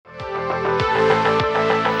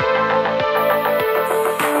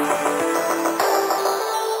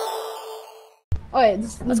wait,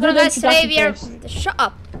 what's going on, guys? Today we are. Shut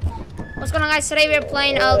up. What's going on, guys? Today we are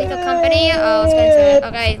playing Lethal Company. Let's get into it.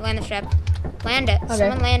 Okay, land the ship. Land it. Okay.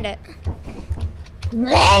 Someone land it.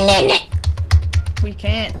 Land it. We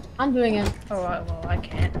can't. I'm doing it. Oh, well, I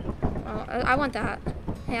can't. Oh, I want that.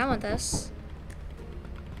 Hey, I want this.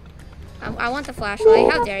 I want the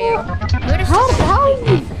flashlight. How dare you? How?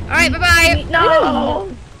 Alright, bye-bye.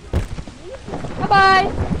 No.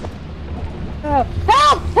 Bye-bye. Oh.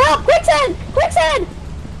 Help! Help! Quicksand! Quicksand!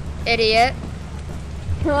 Idiot.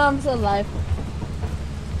 Oh, I'm still alive.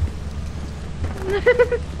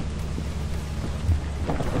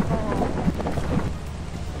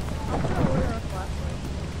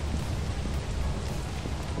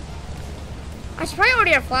 I should probably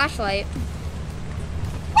order a flashlight.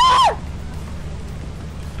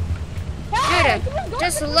 Dude,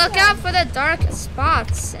 just look out for the dark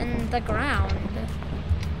spots in the ground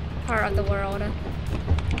part of the world.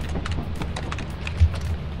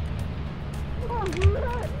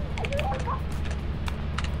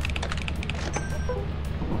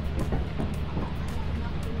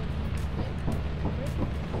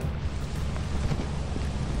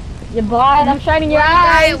 You blind, I'm shining your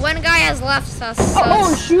eyes. One guy has left us.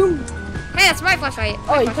 Oh, shoot. Hey, that's my flashlight.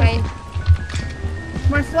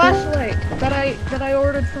 My flashlight that I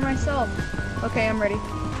ordered for myself. Okay, I'm ready.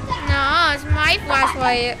 No, it's my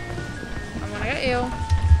flashlight. I'm gonna get you.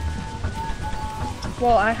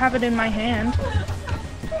 Well, I have it in my hand.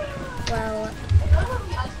 Well,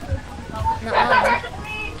 no.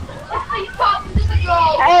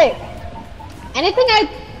 Hey, anything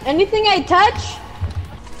I touch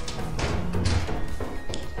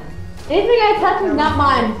is not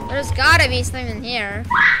mine. There's gotta be something in here.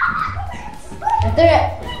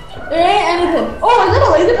 There ain't anything. Oh, is that a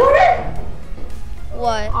laser pointer?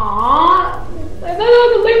 What? Aww, I thought it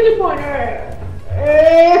was a laser pointer.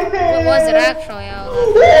 What was it actually?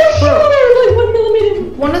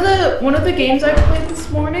 One of the games I played this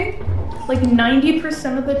morning, like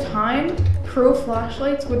 90% of the time, pro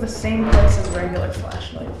flashlights were the same price as regular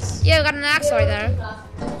flashlights. Yeah, we got an axe right there.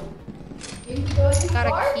 Got a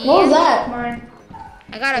key. What was that? Mine.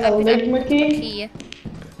 I got a key.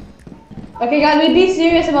 Okay, guys, we be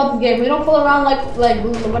serious about this game. We don't fool around like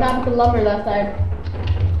what happened to Lumber last time.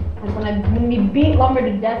 When we beat Lumber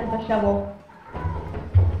to death with a shovel.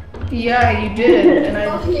 Yeah, you did, and I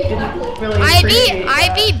didn't really appreciate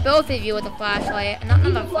I beat both of you with a flashlight. Not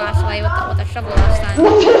the flashlight, with the shovel last time.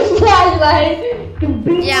 Flashlight!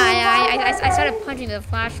 Yeah, I started punching with a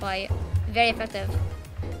flashlight. Very effective.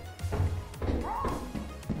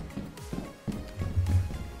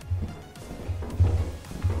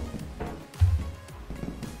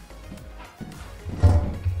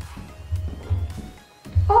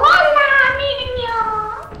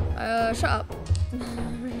 Shut up.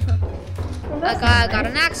 I got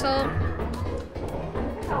an axle.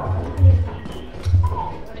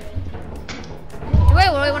 Do I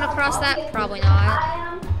really want to cross that? Probably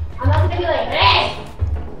not. I'm not gonna be like, hey!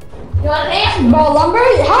 You want this? Bro, Lumber,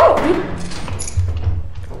 how?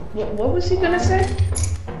 What was he gonna say?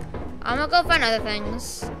 I'm gonna go find other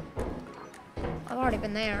things. I've already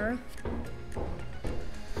been there.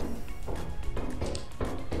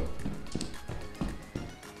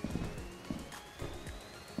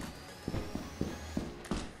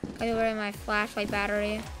 I wearing my flashlight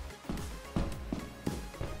battery.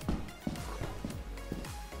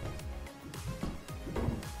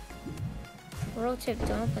 Pro tip,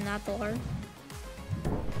 don't open that door.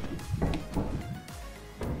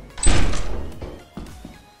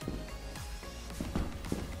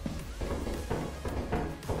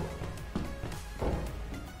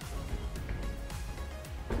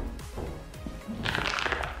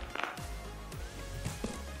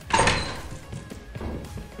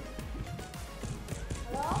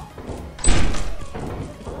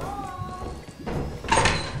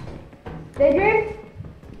 Daydream?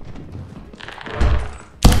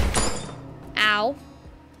 Ow.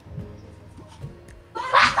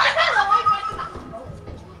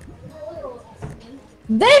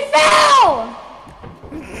 They fell!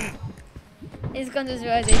 He's going to his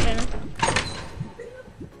realization.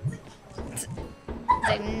 It's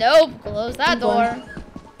like, nope, close that door.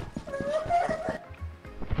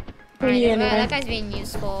 Alright, that guy's being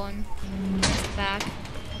useful and he's back.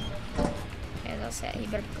 Okay, that's it. He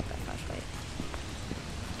better pick up that flashlight.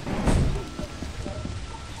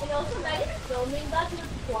 And also, imagine filming that just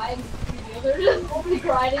quiet together, they're just both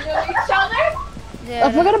grinding on each other. Yeah,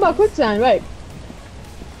 I forgot about quicksand, right?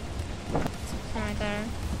 Right there.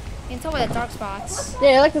 You can tell by the dark spots. Yeah,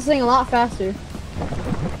 I like this thing a lot faster.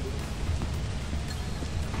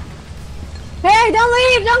 Hey, don't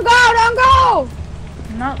leave! Don't go! Don't go!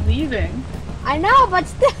 I'm not leaving. I know, but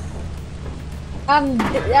still.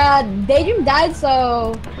 Daydream died,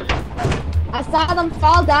 so I saw them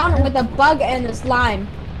fall down with a bug and a slime.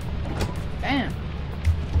 Damn.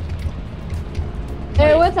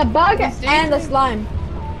 There was a bug was and a slime.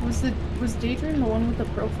 Was Daydream the one with the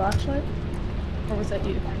pro flashlight? Or was that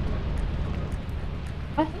you?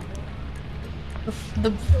 What?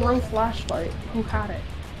 The pro flashlight. Who had it?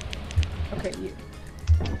 Okay, you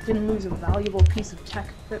didn't lose a valuable piece of tech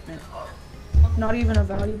equipment. Not even a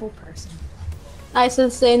valuable person. I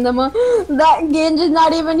should say them. That Ginge is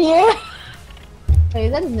not even here. Wait,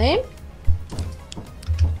 is that his name?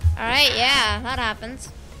 Alright, yeah, that happens.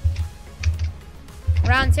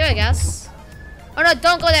 Round 2, I guess. Oh no,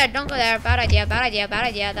 don't go there, don't go there. Bad idea, bad idea, bad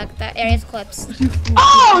idea. That area's clips.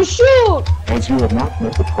 Oh, shoot! As you have not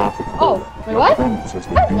met the profit Oh, wait, what? performance has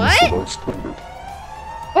been What? deemed so extended.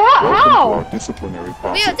 How? Welcome to How? our disciplinary Wait,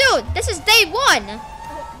 process. dude, this is day 1.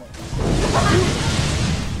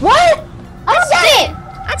 What? I don't get it!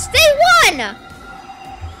 That's day 1!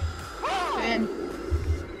 Man,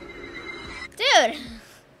 Dude.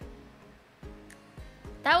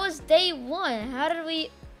 That was day 1. How did we...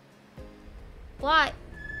 Why?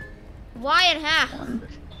 Why and how?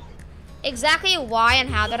 Exactly why and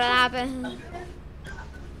how did it happen?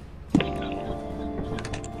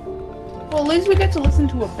 well, at least we get to listen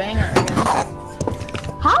to a banger again.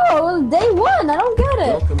 How? It was day 1. I don't get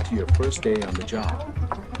it. Welcome to your first day on the job.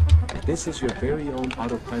 This is your very own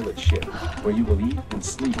autopilot ship, where you will eat and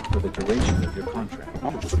sleep for the duration of your contract.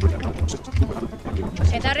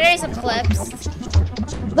 Okay, that area's some clips.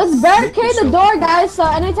 Let's barricade the door, guys, so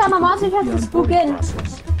anytime a monster tries to spook in.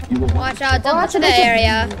 Watch out, don't go to the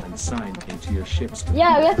area. And sign into your ship's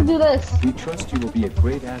Yeah, we have to do this. We trust you will be a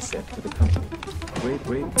great asset to the company.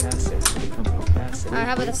 Great asset to the company. Asset. Alright,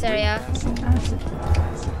 how about this area? Asset.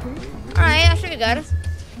 Alright, that should be good.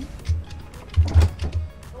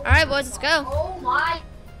 Alright, boys, let's go. Oh my.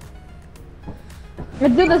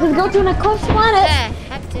 Let's do this. Let's go to an eclipse What planet. the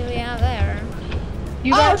heck do we have there?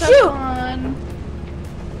 You Oh, guys shoot! have fun.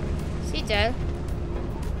 Is he dead?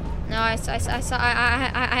 No, I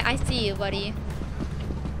see you, buddy.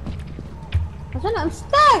 I'm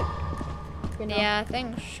stuck. You know. Yeah,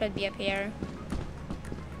 things should be up here.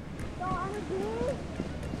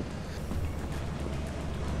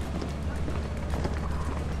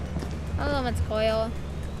 Hello, it's Coil.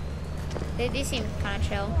 They seem kind of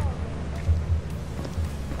chill.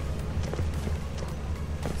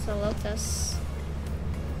 So Lotus,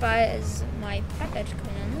 why is my package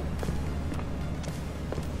coming in?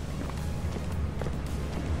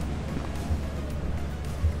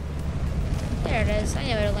 There it is. I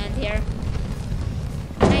knew where to land here.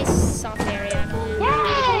 Nice soft area.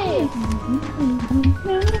 Yay!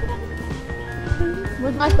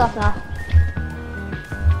 Where's my stuff now?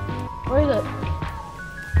 Where is it?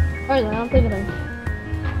 Where is it? I don't see anything.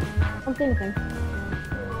 I don't see anything.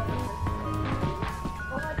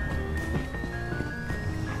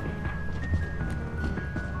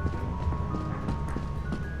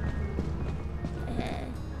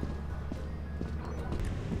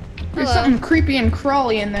 There's Hello. something creepy and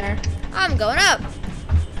crawly in there. I'm going up.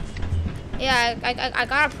 Yeah, I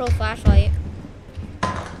got a pro flashlight.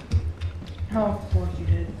 Oh, of course you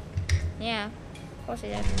did. Yeah, of course I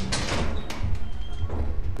did.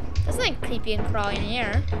 There's nothing creepy and crawly in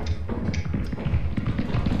here.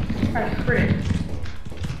 I heard it.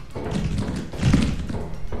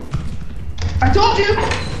 I told you!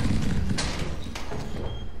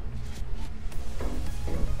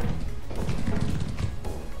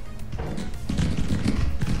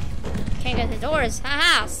 Can't get the doors.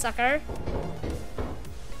 Haha, sucker.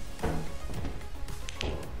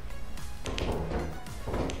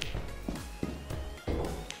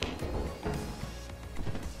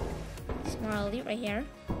 There's more elite right here.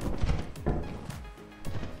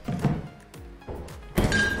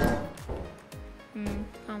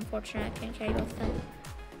 How unfortunate I can't carry both of them.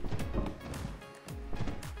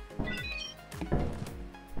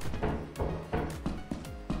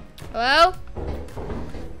 Hello?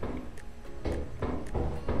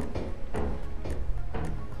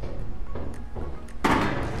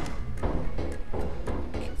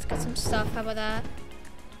 Let's get some stuff. How about that?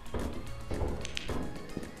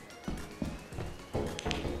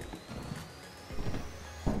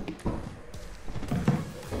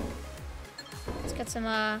 Let's get some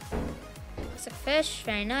plastic fish.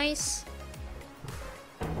 Very nice.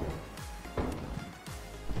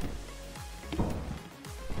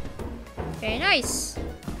 Very nice.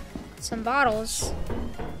 Some bottles.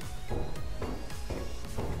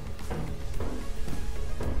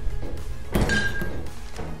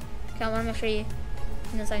 Okay, I want to make sure you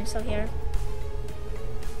He knows I'm still here.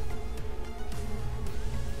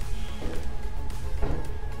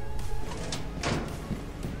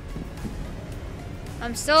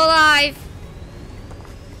 I'm still alive.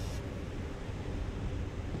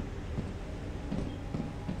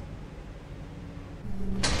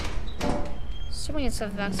 Someone gets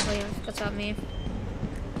stuff back, so he forgets about me.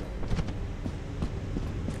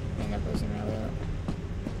 I end up losing my loot.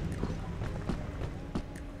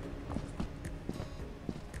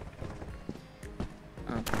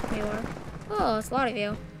 Oh, there you are. Oh, it's a lot of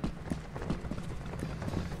you.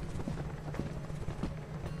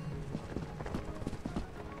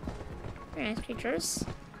 Very nice creatures.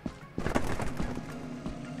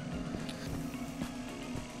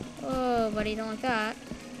 Oh, buddy, don't like that.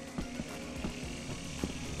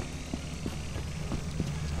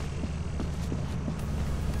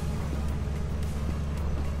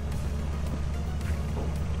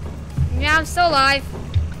 Yeah, I'm still alive.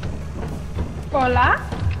 Hola?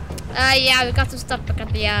 Yeah, we got some stuff back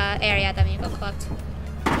at the area that we got collect.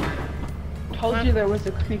 Told you there was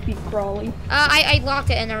a creepy crawly. I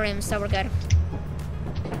locked it in a room, so we're good.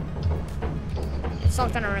 It's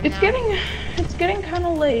locked in a room now. It's getting kind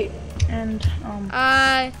of late, and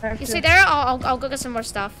you stay there. I'll go get some more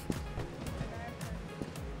stuff.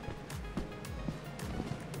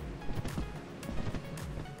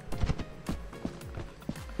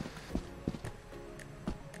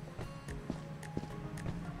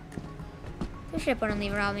 The ship wouldn't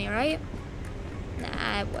leave around me, right?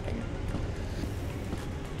 Nah, it wouldn't.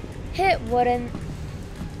 It wouldn't.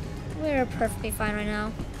 We're perfectly fine right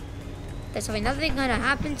now. There's probably nothing gonna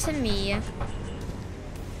happen to me.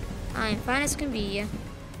 I'm fine as can be.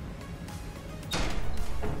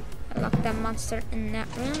 I locked that monster in that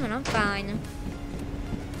room and I'm fine.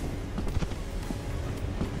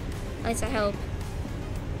 At least I hope.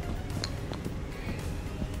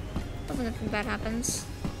 Hopefully nothing bad happens.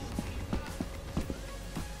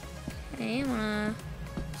 Okay, I'm gonna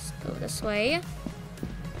just go this way.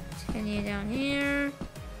 Continue down here.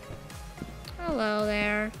 Hello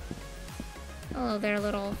there. Hello there,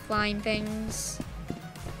 little flying things.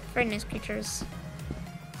 Very nice creatures.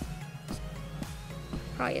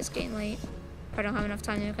 Probably is getting late. I don't have enough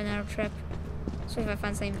time to make another trip. Especially if I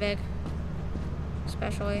find something big.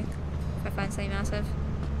 Especially if I find something massive.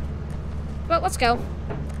 But let's go.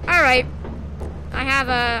 Alright. I have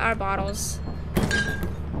our bottles.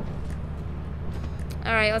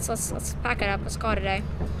 Alright, let's pack it up. Let's call it a day.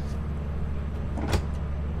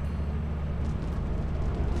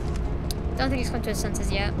 Don't think he's come to his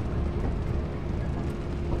senses yet.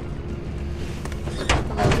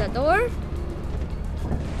 Close that door.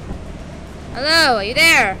 Hello, are you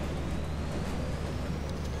there?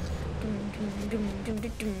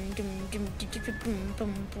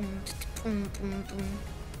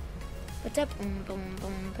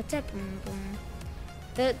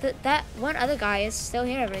 That one other guy is still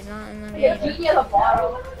here, but he's not in the Yeah, game. he has a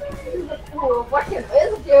bottle. What can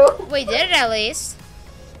this do? We did it at least.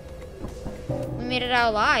 We made it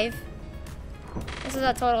out alive. This is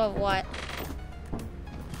a total of what?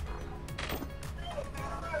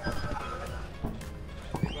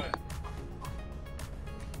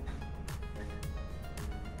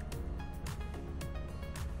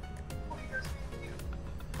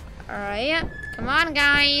 Alright, come on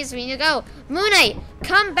guys, we need to go. Moon Knight,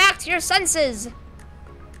 come back to your senses!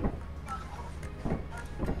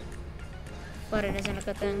 But it isn't a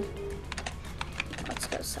good thing. Let's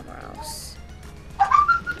go somewhere else.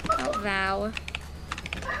 Oh, Vow.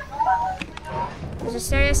 Does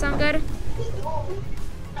this area sound good?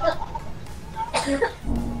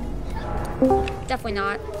 Definitely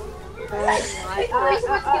not.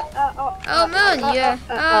 Oh, Moon, you.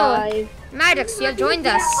 Oh, Maddox, you have joined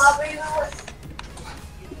us.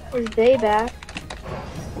 Is Day back?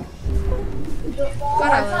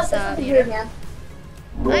 Thought I was here.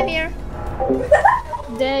 I'm here.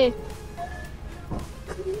 Day.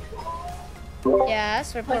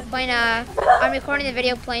 Yes, we're playing. I'm recording the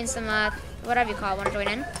video, playing some whatever you call it. Want to join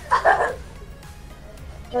in?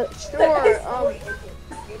 Sure.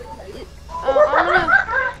 I'm gonna.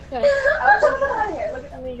 Okay.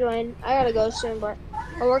 Let me join. I gotta go soon, but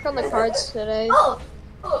I'll work on the cards today.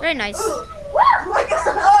 Very nice.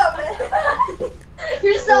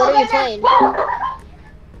 You're So so what are you playing?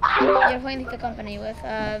 You're playing the company with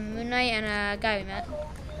Moon Knight and a guy we met.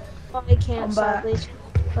 Oh, I can't, sadly.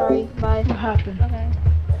 Sorry. Bye. What happened? Okay.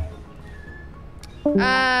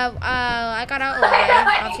 I got out alive.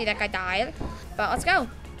 Obviously, that guy died. But let's go.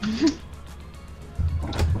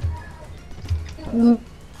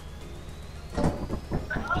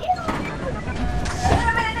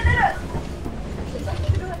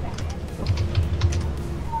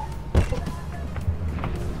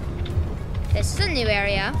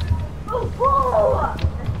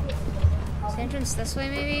 Is the entrance this way,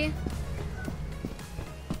 maybe?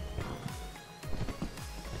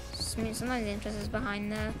 Sometimes the entrance is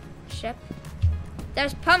behind the ship.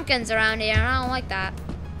 There's pumpkins around here, and I don't like that.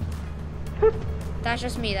 That's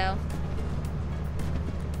just me, though.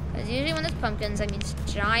 Because usually when there's pumpkins, that means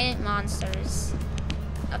giant monsters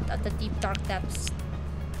of the deep, dark depths.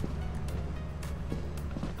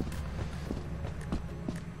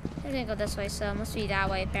 I didn't go this way, so it must be that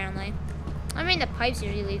way, apparently. I mean, the pipes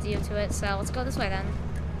usually lead you to it, so let's go this way, then.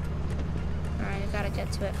 Alright, we gotta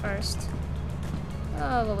get to it first.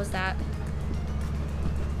 Oh, what was that?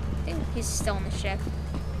 I think he's still on the ship.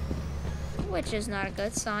 Which is not a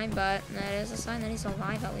good sign, but that is a sign that he's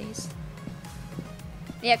alive, at least.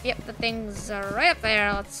 Yep, the things are right up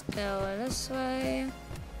there. Let's go this way.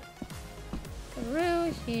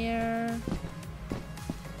 Through here.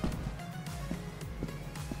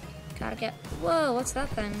 Gotta get... Whoa, what's that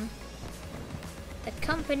thing? The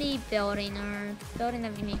company building, or the building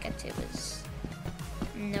that we make it to is...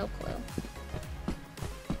 No clue.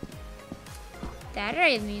 That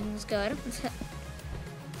area means good.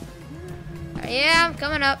 Yeah, I'm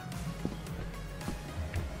coming up.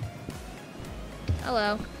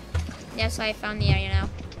 Hello. Yes, I found the area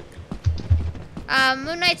now.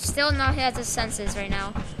 Moon Knight still not has his senses right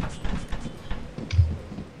now.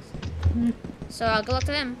 So good luck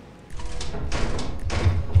to him.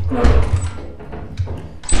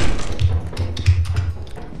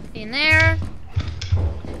 In there.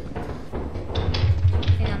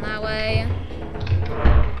 Down that way.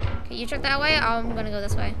 Okay, you check that way. I'm gonna go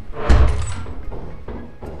this way.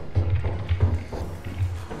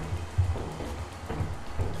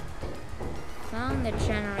 Found the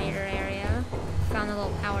generator area. Found the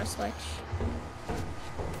little power switch.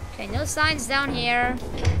 Okay, no signs down here.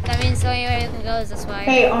 That means the only way we can go is this way.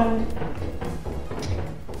 Hey,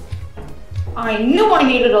 I knew I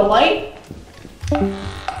needed a light.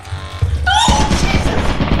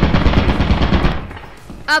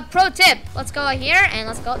 Pro tip. Let's go here and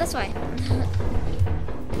let's go this way.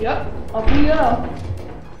 Yep, up we go.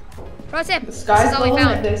 Pro tip. The sky's this is all the we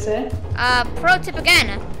limit, found. they say. Pro tip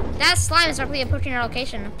again. That slime is directly approaching your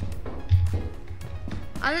location.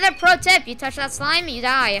 Another pro tip. You touch that slime, you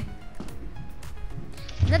die.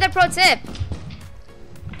 Another pro tip.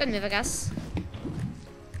 Good move, I guess.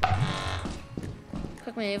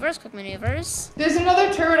 Quick maneuvers, quick maneuvers. There's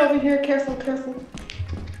another turret over here. Careful, careful.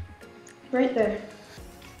 Right there.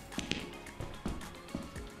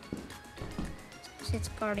 It's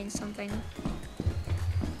guarding something.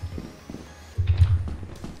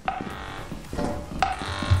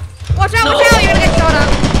 Watch out, No. watch out! You're gonna get shot up!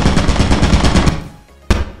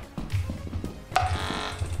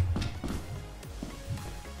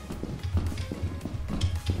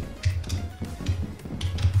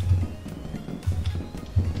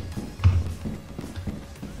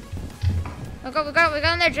 We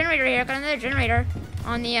got another generator here. Got another generator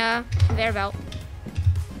on the conveyor belt.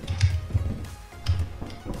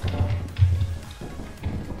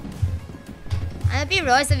 I hope you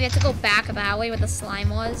realize that we have to go back that way where the slime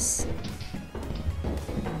was.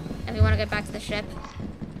 If we want to get back to the ship.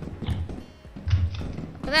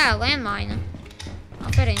 Look at that, a landmine. How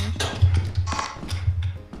fitting.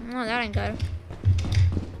 Oh, that ain't good.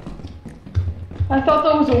 I thought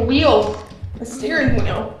that was a wheel. A steering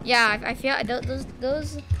wheel. Yeah, I feel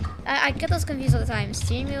those I get those confused all the time.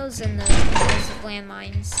 Steering wheels and those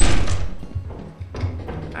landmines.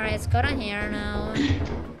 Alright, let's go down here now.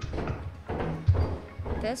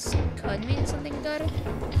 This could mean something good.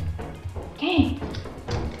 Dang.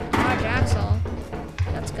 Large axle.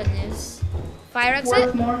 That's good news. Fire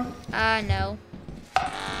exit? Worth more. No.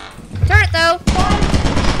 Turret though!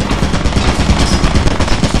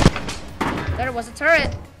 There was a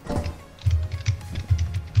turret.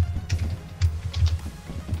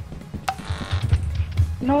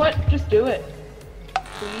 You know what? Just do it.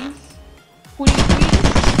 Please. Please.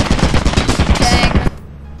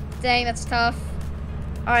 Dang, that's tough.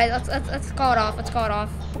 Alright, let's call it off. Let's call it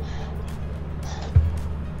off.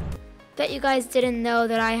 Bet you guys didn't know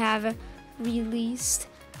that I have released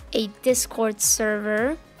a Discord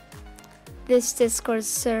server. This Discord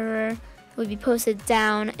server will be posted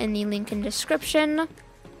down in the link in description.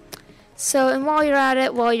 So, and while you're at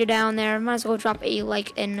it, while you're down there, might as well drop a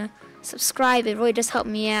like and subscribe. It really just helped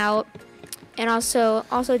me out. And also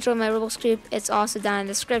join my Roblox group. It's also down in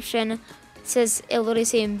the description. It says, it'll literally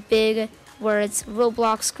say in big words,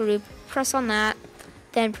 Roblox group. Press on that,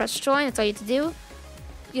 then press join. That's all you have to do.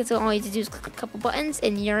 All you have to do is click a couple buttons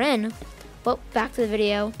and you're in. Well, back to the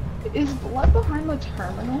video. Is Blood behind the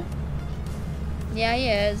terminal? Yeah, he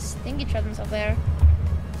is. I think he trapped himself there.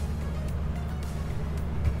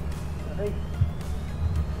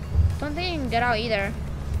 Don't think you can get out either.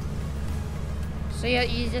 So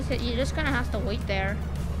you just gonna have to wait there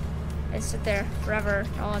and sit there forever,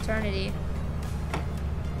 all eternity.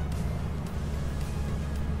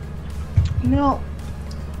 You know,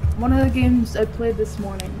 one of the games I played this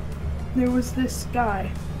morning, there was this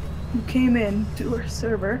guy who came in to our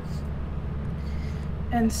server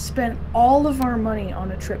and spent all of our money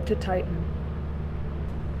on a trip to Titan.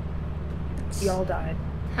 We all died.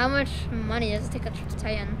 How much money does it take a trip to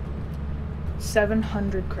Titan?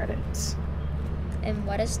 700 credits. And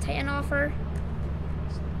what does Titan offer?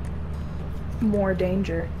 More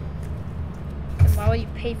danger. And why would you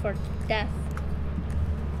pay for death?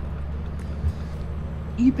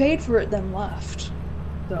 You paid for it, then left.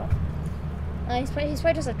 So. He's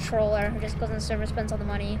probably just a troller who just goes on the server, spends all the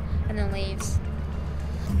money, and then leaves.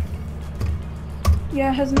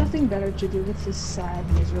 Yeah, it has nothing better to do with his sad,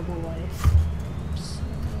 miserable life.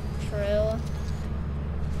 True.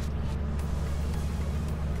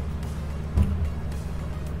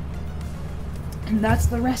 And that's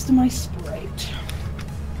the rest of my Sprite.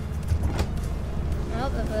 Well,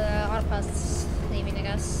 the autopilot's leaving, I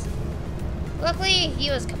guess. Luckily, he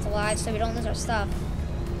was kept alive, so we don't lose our stuff.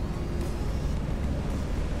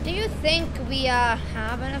 Do you think we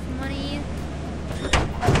have enough money?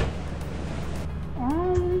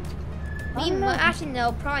 Actually,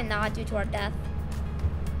 no, probably not due to our death.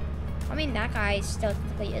 I mean, that guy still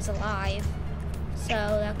technically is alive, so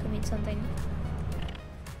that could mean something.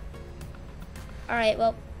 All right,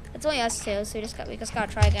 well, it's only us two, so we just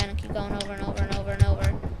gotta try again and keep going over and over and over and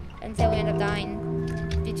over until we end up dying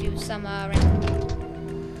due to some random.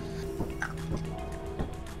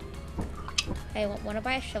 Hey, wanna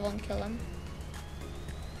buy a shovel and kill him?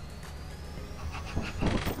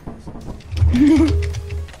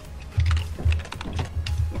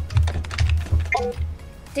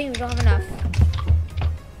 Dang, we don't have enough.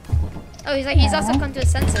 Oh, he's also come to his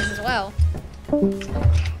senses as well.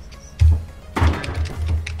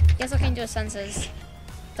 He also came to his senses.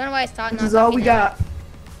 Don't know why he's talking. This is all we got.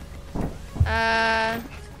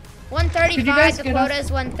 135. The quota is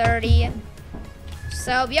 130.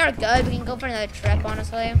 So we are good. We can go for another trip,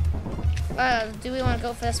 honestly. Do we want to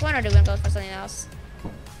go for this one, or do we want to go for something else?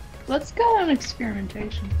 Let's go on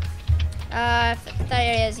experimentation. If that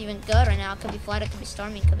area is even good right now, it could be flooded, it could be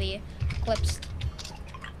stormy, it could be eclipsed.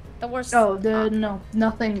 The worst. Oh, no,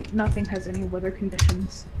 nothing has any weather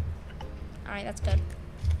conditions. All right, that's good.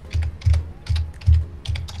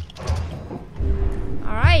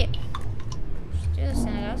 All right, let's do this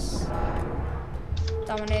thing, I guess.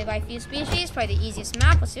 Dominated by a few species, probably the easiest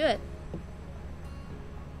map. Let's do it.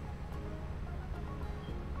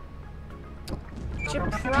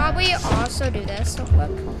 Should probably also do this real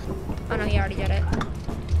quick. Oh no, he already did it.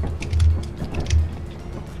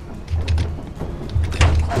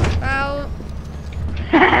 About.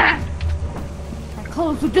 I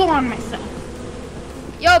closed the door on myself.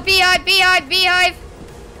 Yo, beehive, beehive, beehive!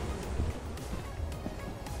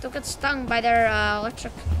 Don't get stung by their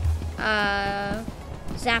electric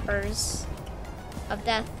zappers of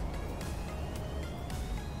death.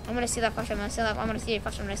 I'm gonna see that flashlight. I'm gonna see your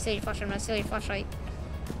flashlight. I'm gonna see your flashlight. I'm gonna steal your flashlight.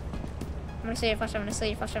 I'm gonna steal your flashlight. I'm gonna steal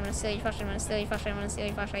your flashlight. I'm gonna steal your flashlight. I'm gonna steal your flashlight. I'm gonna steal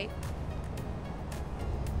your flashlight.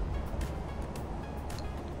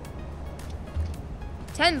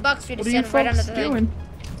 $10 for you to stand right under the thing.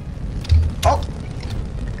 Oh.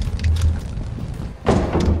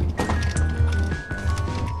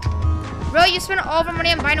 Bro, you spent all of our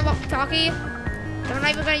money on buying a walkie-talkie that we're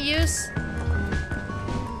not even gonna use.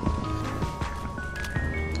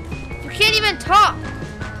 You can't even talk.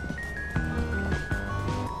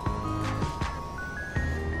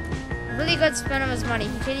 Really good spend of his money.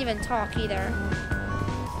 He can't even talk either.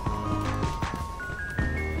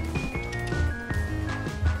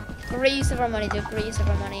 Great use of our money, dude. Great use of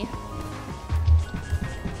our money.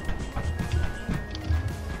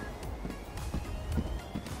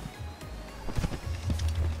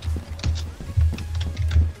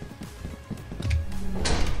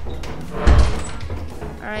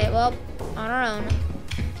 Alright, well, on our own.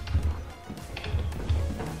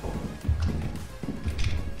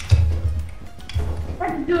 I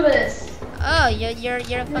can do this. Oh, you're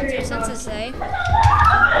come to your senses, eh?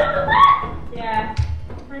 Yeah.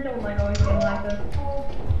 I don't like always being like this.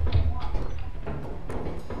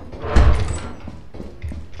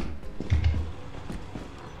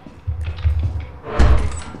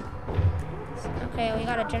 Okay, we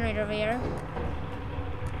got a generator over here.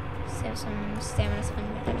 Save some stamina so we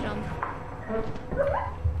can make a jump.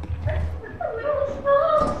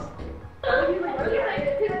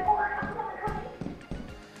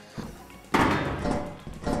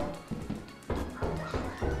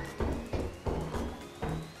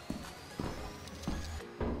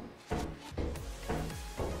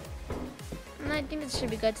 think this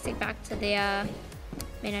should be good to take back to the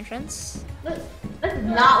main entrance. Let's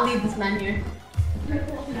not leave this menu.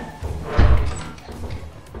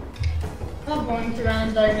 I'm going to run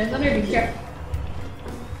in darkness. Let me be careful.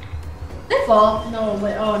 They fall. No,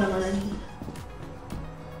 wait. Oh, no, no.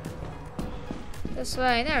 This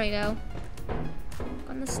way. There we go.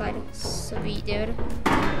 On the side. Sweet, dude.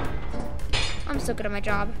 I'm so good at my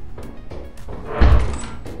job.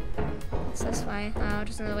 It's this way. Oh,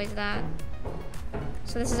 just another way to that.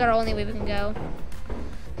 So this is our only way we can go.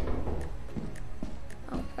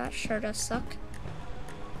 Oh, that sure does suck.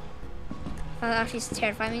 That actually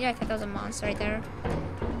terrified me. I thought that was a monster right there.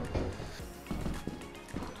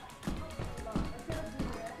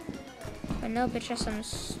 But no, bitch, that's some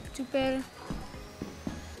stupid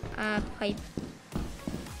pipe.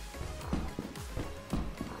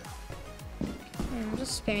 I'm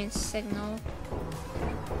just spamming signal.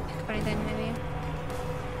 Pick up anything, maybe.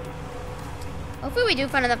 Hopefully we do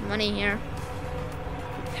find enough money here.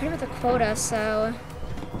 I heard about the quota, so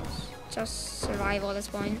just survival at this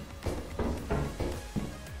point.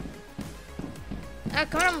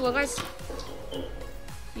 Come on, look, guys.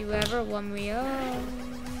 You ever want me? Hello?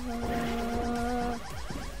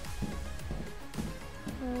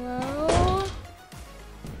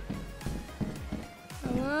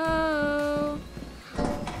 Hello?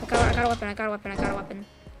 I got a weapon.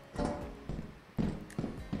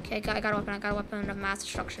 Okay, I got a weapon of mass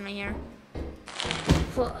destruction right here.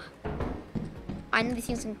 I know these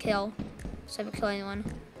things can kill, so I would kill anyone.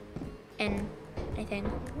 And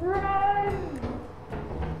anything. Run!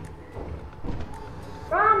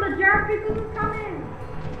 Run, the jar people is coming!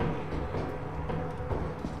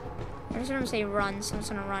 I'm just gonna say run, so I'm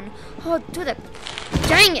just gonna run. Oh, dude,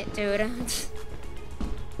 dang it, dude.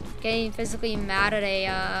 Getting physically mad at a,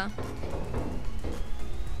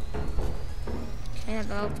 okay,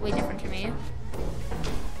 that looked way different to me.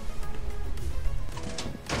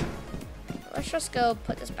 Let's just go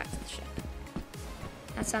put this back to the ship.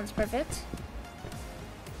 That sounds perfect.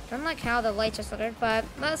 Don't like how the light just flickered, but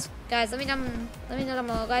guys, let me know down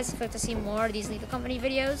below, guys, if you like to see more of these Lethal Company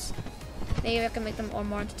videos. Maybe I can make them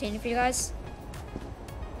more entertaining for you guys.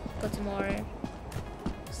 Go to more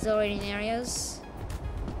exhilarating areas,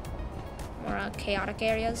 more chaotic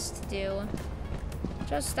areas to do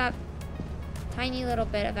just that tiny little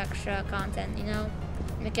bit of extra content, you know,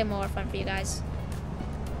 make it more fun for you guys.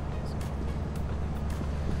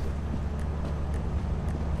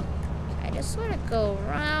 I just want to go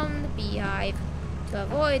around the beehive to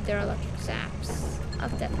avoid their electric zaps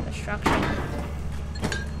of death and destruction.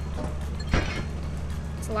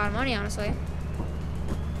 It's a lot of money, honestly.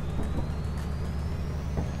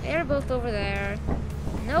 They're both over there.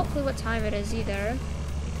 No clue what time it is either.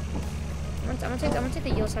 I'm gonna take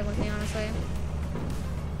the yield tag with me, honestly.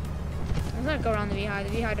 I'm gonna go around the beehive.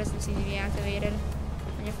 The beehive doesn't seem to be activated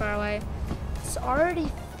when you're far away. It's already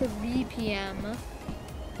 3 p.m.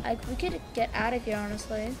 We could get out of here,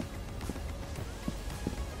 honestly.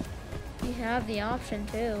 We have the option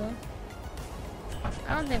too.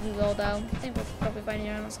 I don't think we will, though. I think we'll probably find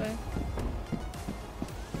here, honestly.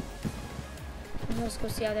 Let's go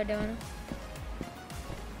see how they're doing.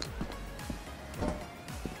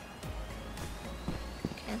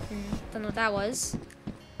 Okay, don't know what that was.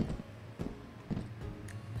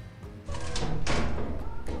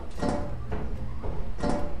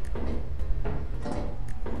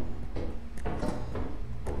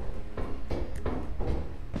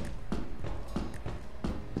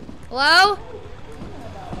 Hello?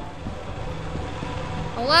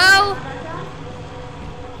 Hello?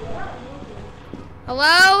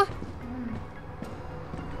 Hello?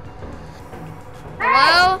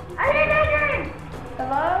 Hello?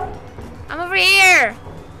 Hello? I'm over here.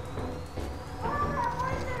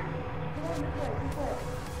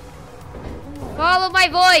 Follow my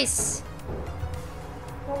voice.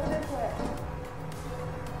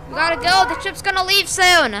 We gotta go. The ship's gonna leave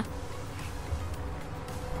soon.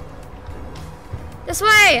 This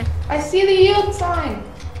way. I see the yield sign.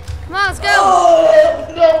 Come on, let's go. Oh,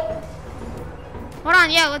 no. Hold on,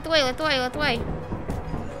 yeah, let the way. Let's go. We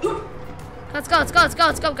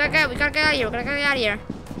gotta get out of here.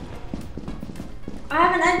 I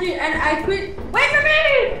have an engine and I quit. Wait for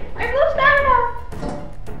me! I'm low stamina.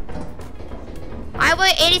 I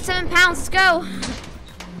weigh 87 pounds, let's go.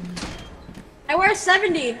 I wear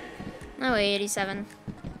 70. I weigh 87.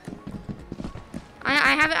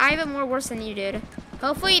 I have it more worse than you did.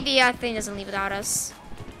 Hopefully the thing doesn't leave without us.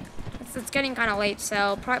 It's getting kind of late,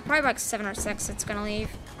 so probably like 7 or 6 it's gonna leave.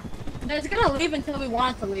 No, it's gonna leave until we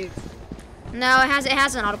want it to leave. No, it has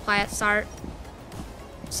an autoplay at start.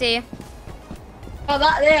 See? Oh,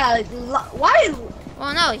 that, yeah, why?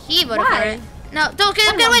 Well, no, he voted for it. No, don't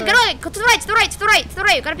get away, get away. Go to the right, to the right, to the right, to the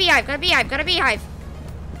right. Got a beehive, got a beehive, got a beehive.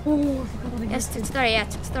 Yes, stick to the right, yeah,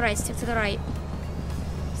 stick to the right, stick to the right.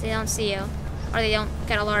 So they don't see you. Or they don't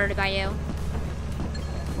get alerted by you.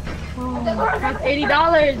 That's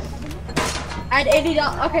 $80. I had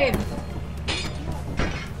 $80. Okay.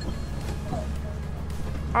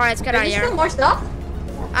 Alright, let's get out of Is there here. still more stuff?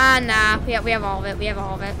 Nah, we have all of it. We have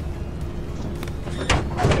all of it.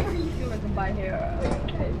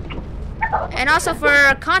 And also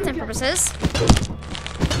for content purposes.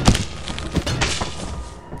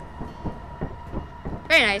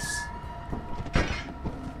 Very nice.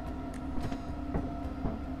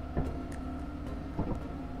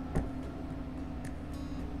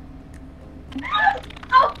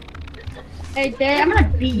 Hey, Dad, I'm gonna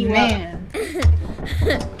beat you Man.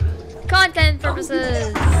 Content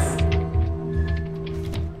purposes.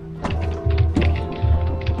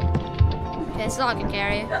 Okay, this is all I can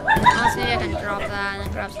carry. Honestly, I can drop that and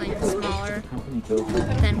then grab something smaller. Company building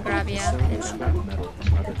Then grab, yeah. selling scrap metal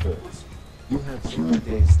and other goods. You have 0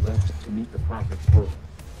 days left to meet the profit quota.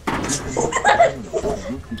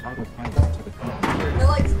 You can route the autopilot to the company. They're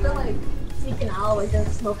like sneaking out, like they're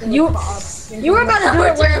smoking. You- pops. You were about to do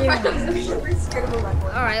it where you...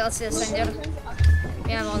 Alright, let's do this thing, dude.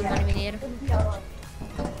 We have all the money we need.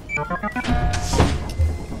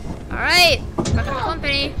 Alright, back to the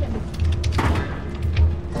company.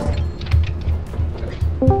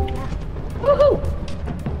 Woohoo!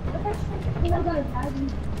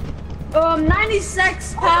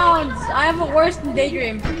 96 pounds. I have it worse than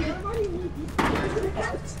Daydream.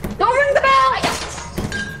 Don't ring the bell!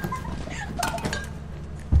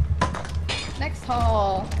 Next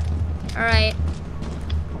haul. Alright.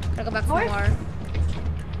 Gotta go back for more.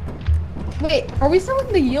 Wait, are we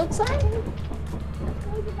selling the yield sign?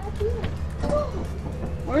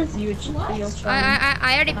 Where's you?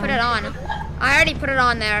 I already put it on. I already put it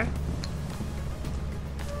on there.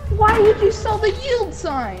 Why would you sell the yield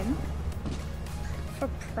sign? For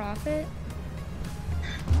profit?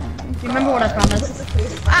 Remember what I promised.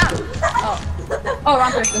 Oh,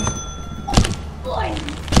 wrong person.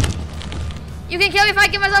 You can kill me if I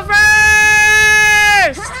kill myself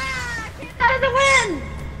first! Out of the win!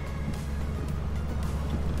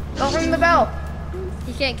 Don't ring the bell.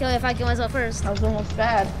 You can't kill me if I kill myself first. That was almost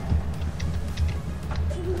bad.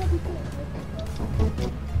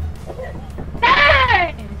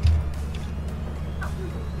 Hey! I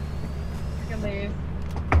can leave.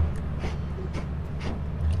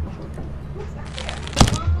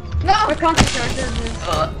 No! What content characters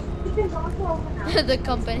The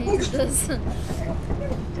company does this.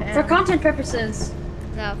 For content purposes.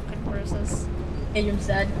 No, content purposes. Adrian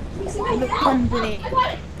said. The company.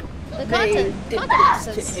 The content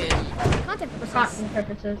purposes. Content purposes. Content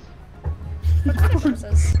purposes. For content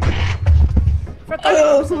purposes. For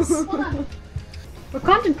content purposes. For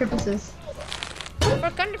content purposes.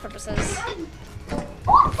 For content purposes.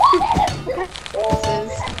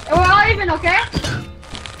 And we're all even, okay?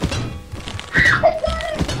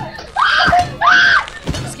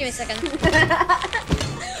 Just give me a second. Just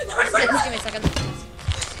give me a second.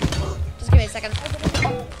 Just give me a second.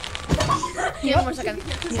 Give me 1 more second.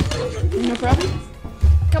 No problem?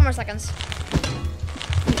 Couple more seconds.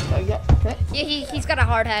 Yeah, okay. Yeah, he's got a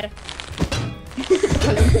hard head.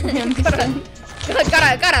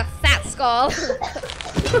 got a fat skull.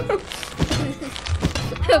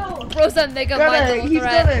 Bro's a mega mind level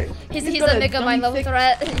threat. He's a mega mind level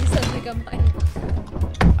threat. He's a mega mind.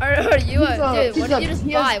 Are you a dude? What did you just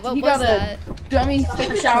buy? What was that? Dummy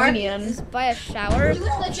thick shower? cranium. Just buy a shower?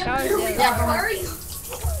 Shower, yeah.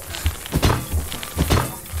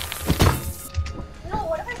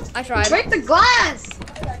 I tried. Break the glass!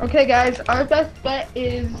 Okay, guys, our best bet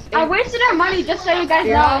is I wasted our money just so you guys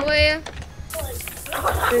know. Probably.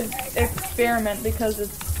 is experiment because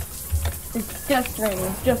it's just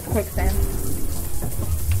raining, just quicksand.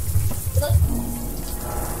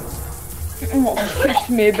 Oh, kiss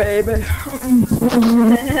me, baby.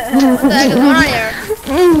 What the heck is going on here?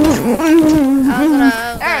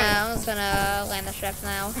 I'm just gonna land the ship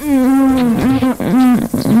now.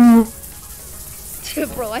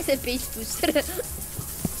 Bro, I said beach boosted it.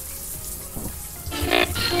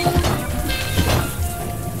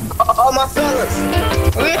 Oh, my fellas.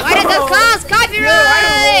 Why did this cause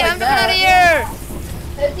copyright? I'm getting out of here.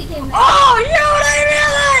 Oh, shoot, I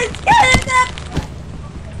realized! Get it up!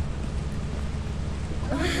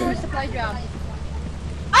 Supply drop.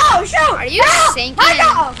 Oh, shoot! Are you sinking?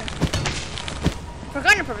 For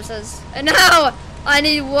gunner purposes. No! I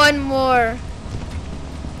need one more.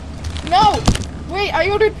 No! Wait, I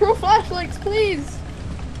ordered pro flashlights, please!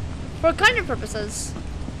 For content purposes.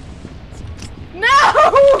 No! Do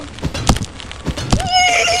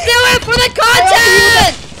it for the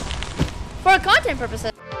content! For content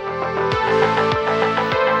purposes.